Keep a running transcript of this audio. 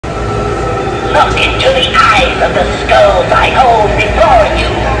Look into the eyes of the skulls I hold before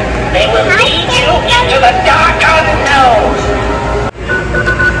you. They will lead you into the dark unknown.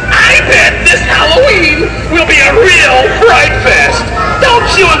 I bet this Halloween will be a real fright fest.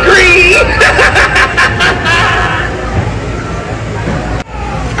 Don't you agree?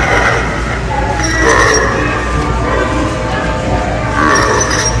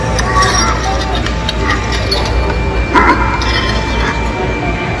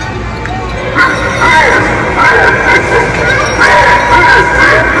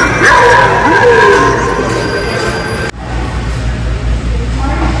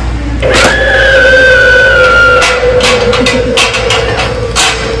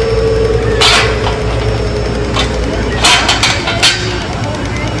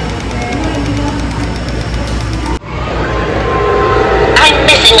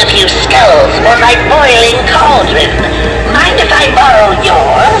 A few skulls for my boiling cauldron. Mind if I borrow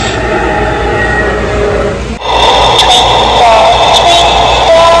yours?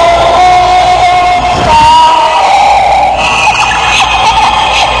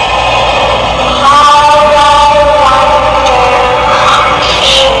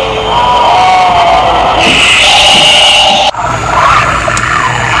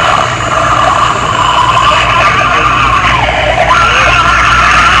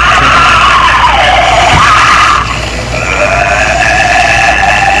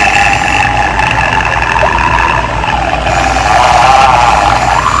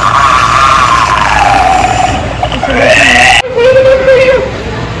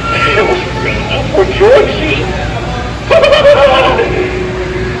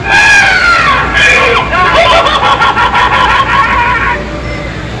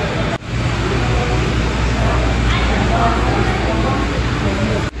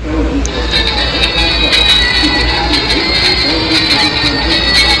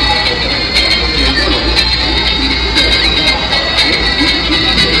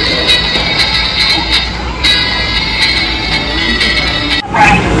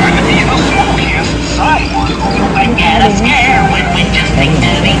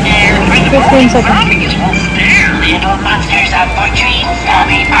 Seems like little monsters of fortune will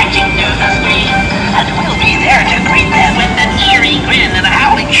be marching through the streets, and we'll be there to greet them with an eerie grin and a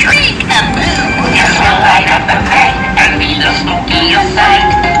howling shriek, and boo! Yes, we'll light up the night and be the spookiest sight.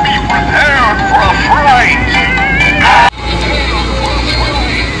 Be prepared for a fright.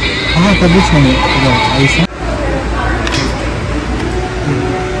 Обычный, да, а если...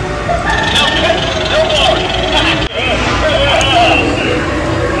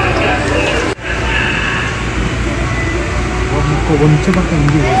 원초밖에 안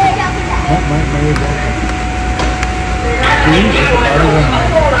되고 많이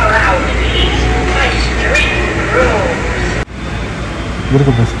이렇게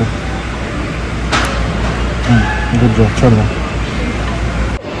봤을 때 이거 줘, 저러